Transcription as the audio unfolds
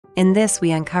In this,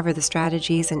 we uncover the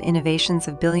strategies and innovations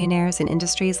of billionaires in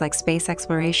industries like space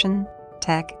exploration,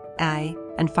 tech, AI,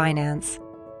 and finance.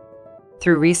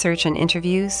 Through research and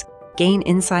interviews, gain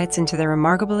insights into their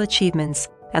remarkable achievements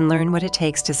and learn what it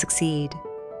takes to succeed.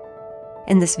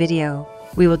 In this video,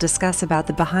 we will discuss about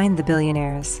the behind the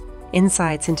billionaires,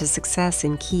 insights into success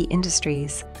in key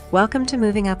industries. Welcome to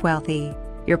Moving Up Wealthy,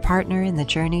 your partner in the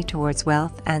journey towards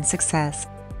wealth and success.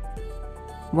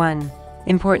 1.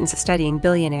 Importance of studying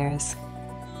billionaires.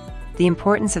 The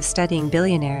importance of studying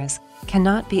billionaires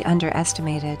cannot be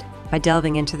underestimated. By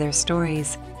delving into their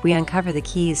stories, we uncover the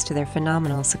keys to their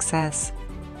phenomenal success.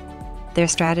 Their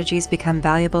strategies become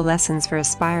valuable lessons for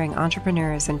aspiring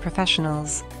entrepreneurs and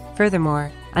professionals.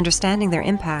 Furthermore, understanding their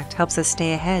impact helps us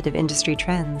stay ahead of industry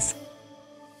trends.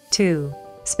 2.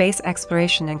 Space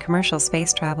exploration and commercial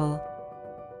space travel.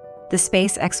 The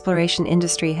space exploration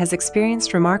industry has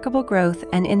experienced remarkable growth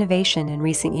and innovation in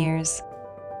recent years.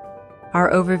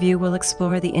 Our overview will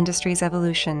explore the industry's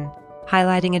evolution,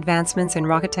 highlighting advancements in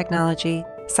rocket technology,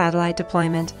 satellite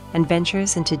deployment, and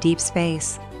ventures into deep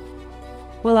space.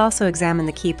 We'll also examine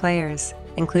the key players,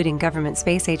 including government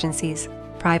space agencies,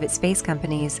 private space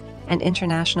companies, and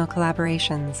international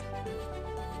collaborations.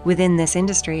 Within this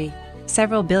industry,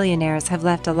 several billionaires have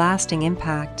left a lasting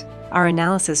impact. Our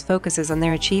analysis focuses on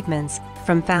their achievements,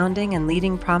 from founding and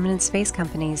leading prominent space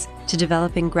companies to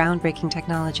developing groundbreaking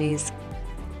technologies.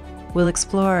 We'll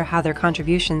explore how their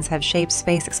contributions have shaped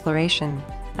space exploration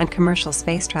and commercial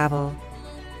space travel.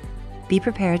 Be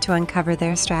prepared to uncover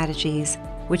their strategies,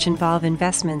 which involve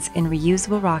investments in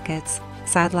reusable rockets,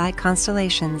 satellite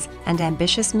constellations, and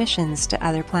ambitious missions to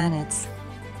other planets.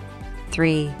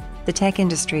 3. The tech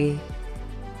industry.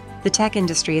 The tech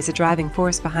industry is a driving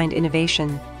force behind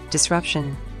innovation,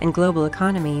 disruption, and global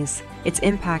economies. Its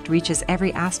impact reaches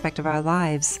every aspect of our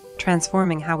lives,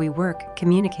 transforming how we work,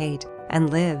 communicate, and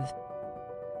live.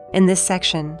 In this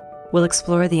section, we'll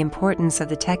explore the importance of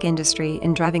the tech industry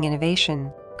in driving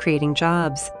innovation, creating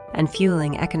jobs, and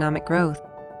fueling economic growth.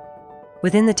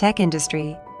 Within the tech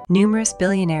industry, numerous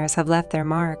billionaires have left their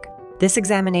mark. This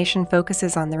examination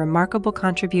focuses on the remarkable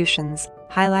contributions,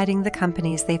 highlighting the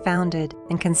companies they founded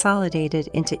and consolidated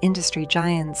into industry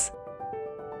giants.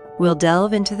 We'll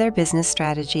delve into their business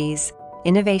strategies,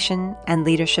 innovation, and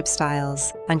leadership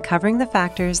styles, uncovering the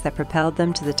factors that propelled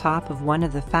them to the top of one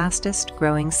of the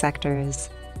fastest-growing sectors.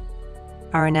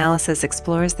 Our analysis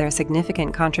explores their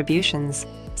significant contributions,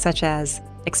 such as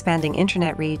expanding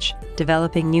internet reach,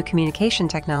 developing new communication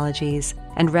technologies,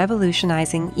 and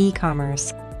revolutionizing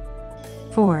e-commerce.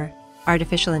 4.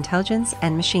 Artificial intelligence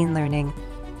and machine learning.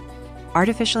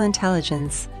 Artificial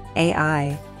intelligence,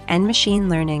 AI, and machine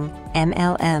learning,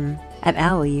 MLM,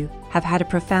 have had a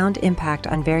profound impact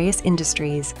on various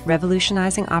industries,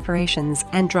 revolutionizing operations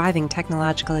and driving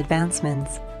technological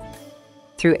advancements.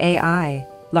 Through AI,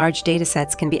 large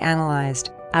datasets can be analyzed,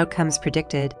 outcomes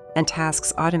predicted, and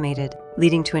tasks automated,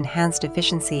 leading to enhanced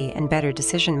efficiency and better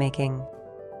decision-making.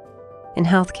 In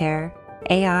healthcare,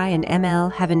 AI and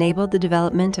ML have enabled the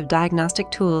development of diagnostic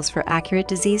tools for accurate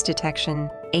disease detection,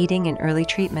 aiding in early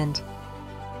treatment.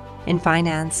 In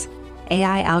finance,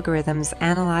 AI algorithms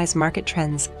analyze market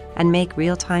trends and make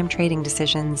real-time trading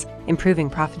decisions, improving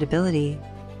profitability.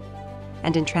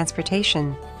 And in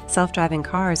transportation, self-driving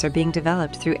cars are being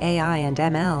developed through AI and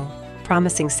ML,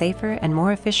 promising safer and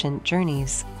more efficient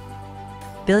journeys.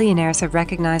 Billionaires have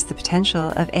recognized the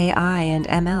potential of AI and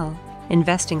ML,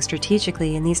 investing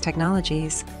strategically in these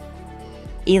technologies.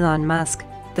 Elon Musk,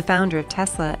 the founder of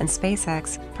Tesla and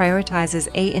SpaceX,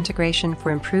 prioritizes AI integration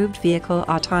for improved vehicle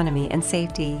autonomy and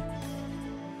safety.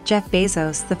 Jeff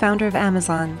Bezos, the founder of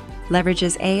Amazon,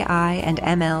 leverages AI and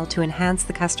ML to enhance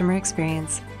the customer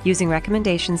experience, using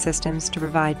recommendation systems to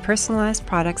provide personalized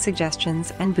product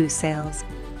suggestions and boost sales.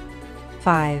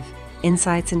 5.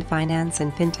 Insights in finance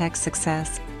and fintech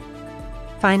success.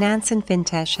 Finance and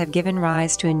fintech have given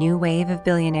rise to a new wave of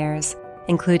billionaires,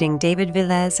 including David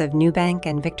Velez of Nubank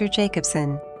and Victor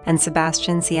Jacobson, and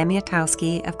Sebastian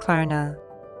Siemiatowski of Klarna.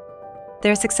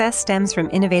 Their success stems from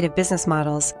innovative business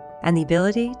models and the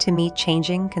ability to meet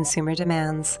changing consumer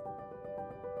demands.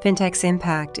 Fintech's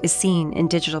impact is seen in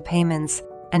digital payments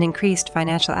and increased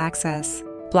financial access.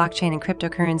 Blockchain and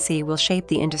cryptocurrency will shape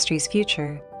the industry's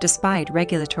future, despite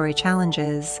regulatory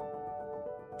challenges.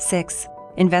 6.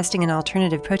 Investing in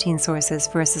alternative protein sources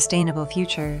for a sustainable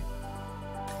future.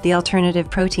 The alternative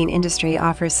protein industry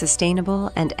offers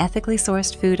sustainable and ethically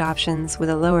sourced food options with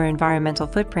a lower environmental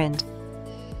footprint.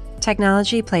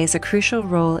 Technology plays a crucial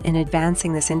role in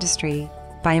advancing this industry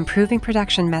by improving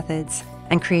production methods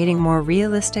and creating more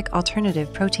realistic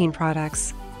alternative protein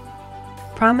products.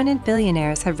 prominent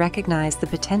billionaires have recognized the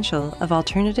potential of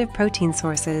alternative protein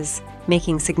sources,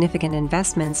 making significant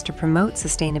investments to promote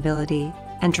sustainability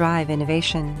and drive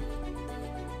innovation.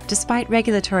 Despite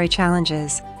regulatory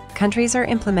challenges, countries are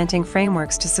implementing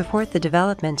frameworks to support the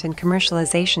development and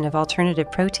commercialization of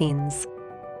alternative proteins.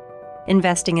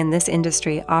 Investing in this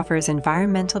industry offers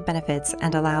environmental benefits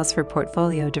and allows for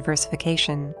portfolio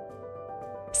diversification.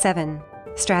 7.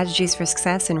 Strategies for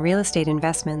success in real estate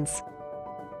investments.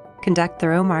 Conduct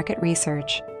thorough market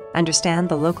research. Understand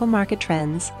the local market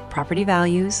trends, property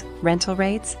values, rental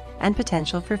rates, and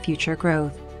potential for future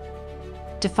growth.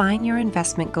 Define your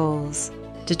investment goals.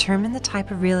 Determine the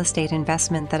type of real estate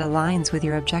investment that aligns with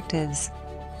your objectives.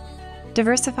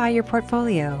 Diversify your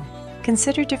portfolio.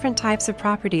 Consider different types of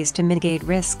properties to mitigate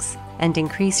risks and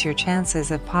increase your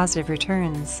chances of positive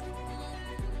returns.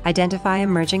 Identify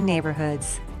emerging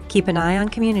neighborhoods. Keep an eye on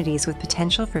communities with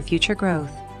potential for future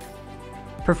growth.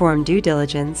 Perform due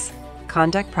diligence.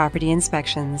 Conduct property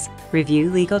inspections,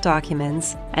 review legal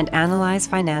documents, and analyze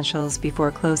financials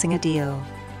before closing a deal.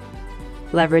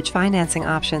 Leverage financing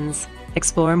options.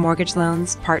 Explore mortgage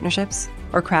loans, partnerships,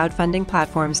 or crowdfunding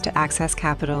platforms to access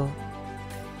capital.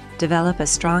 Develop a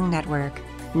strong network.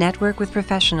 Network with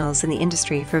professionals in the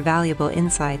industry for valuable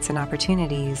insights and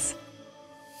opportunities.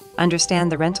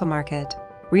 Understand the rental market.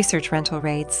 Research rental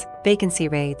rates, vacancy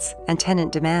rates, and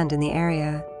tenant demand in the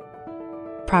area.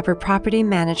 Proper property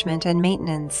management and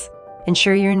maintenance.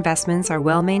 Ensure your investments are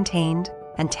well maintained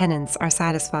and tenants are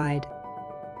satisfied.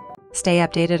 Stay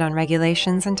updated on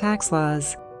regulations and tax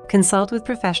laws. Consult with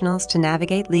professionals to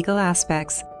navigate legal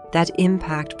aspects that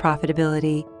impact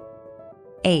profitability.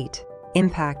 8.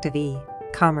 Impact of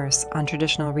e-commerce on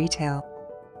traditional retail.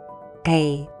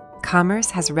 Commerce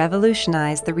has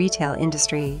revolutionized the retail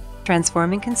industry,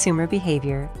 transforming consumer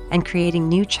behavior and creating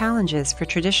new challenges for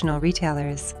traditional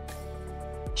retailers.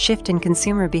 Shift in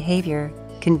consumer behavior,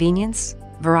 convenience,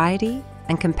 variety,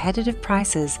 and competitive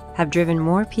prices have driven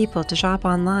more people to shop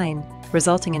online,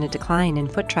 resulting in a decline in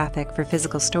foot traffic for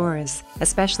physical stores,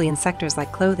 especially in sectors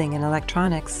like clothing and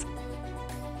electronics.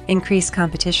 Increased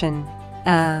competition.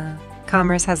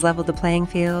 Commerce has leveled the playing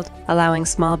field, allowing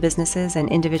small businesses and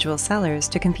individual sellers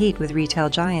to compete with retail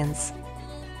giants.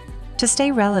 To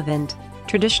stay relevant,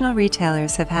 traditional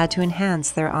retailers have had to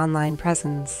enhance their online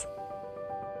presence.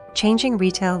 Changing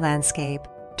retail landscape.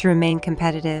 To remain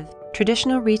competitive,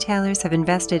 traditional retailers have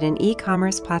invested in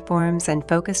e-commerce platforms and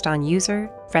focused on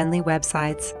user-friendly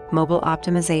websites, mobile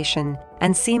optimization,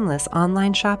 and seamless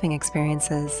online shopping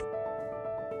experiences.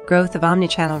 Growth of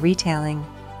omnichannel retailing.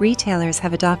 Retailers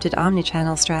have adopted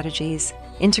omnichannel strategies,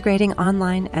 integrating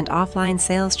online and offline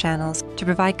sales channels to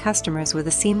provide customers with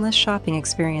a seamless shopping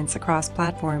experience across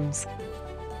platforms.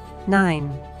 9.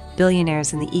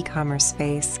 Billionaires in the e-commerce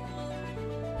space.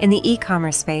 In the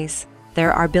e-commerce space,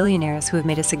 there are billionaires who have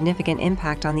made a significant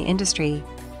impact on the industry.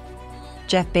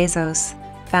 Jeff Bezos,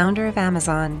 founder of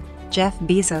Amazon. Jeff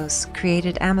Bezos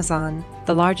created Amazon,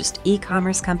 the largest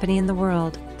e-commerce company in the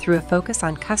world, through a focus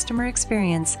on customer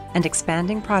experience and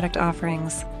expanding product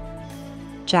offerings.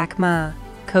 Jack Ma,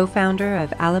 co-founder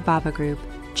of Alibaba Group.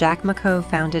 Jack Ma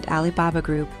co-founded Alibaba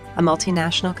Group, a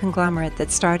multinational conglomerate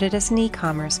that started as an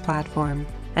e-commerce platform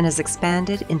and has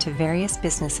expanded into various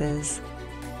businesses.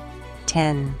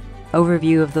 10.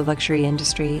 Overview of the luxury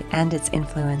industry and its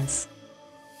influence.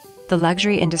 The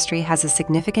luxury industry has a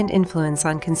significant influence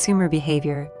on consumer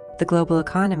behavior, the global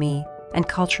economy, and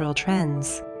cultural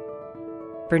trends.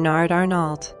 Bernard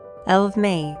Arnault,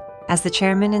 May. As the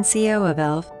chairman and CEO of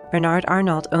ELF, Bernard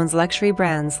Arnault owns luxury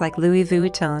brands like Louis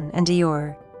Vuitton and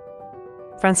Dior.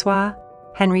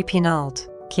 François-Henri Pinault,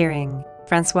 Kering.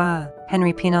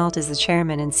 François-Henri Pinault is the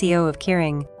chairman and CEO of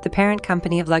Kering, the parent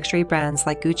company of luxury brands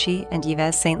like Gucci and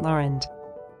Yves Saint Laurent.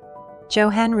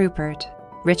 Johann Rupert,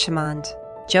 Richemont.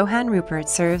 Johann Rupert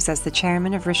serves as the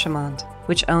chairman of Richemont,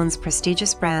 which owns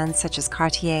prestigious brands such as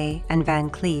Cartier and Van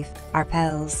Cleef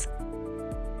Arpels.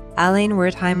 Alain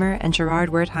Wertheimer and Gerard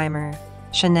Wertheimer,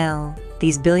 Chanel.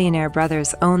 These billionaire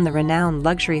brothers own the renowned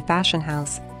luxury fashion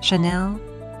house, Chanel.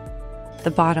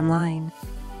 The bottom line.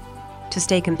 To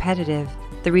stay competitive,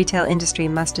 the retail industry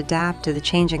must adapt to the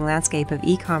changing landscape of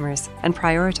e-commerce and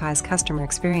prioritize customer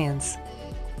experience.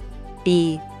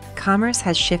 Commerce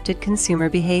has shifted consumer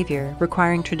behavior,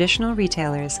 requiring traditional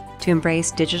retailers to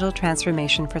embrace digital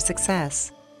transformation for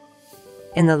success.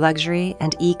 In the luxury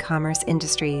and e-commerce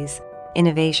industries,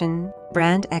 innovation,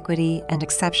 brand equity, and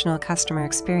exceptional customer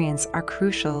experience are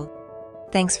crucial.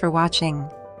 Thanks for watching.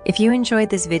 If you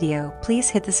enjoyed this video, please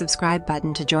hit the subscribe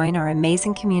button to join our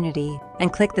amazing community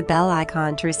and click the bell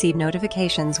icon to receive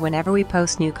notifications whenever we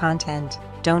post new content.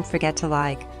 Don't forget to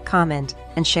like. comment,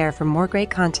 and share for more great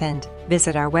content.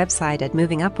 Visit our website at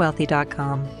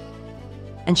movingupwealthy.com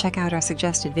and check out our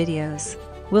suggested videos.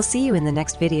 We'll see you in the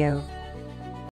next video.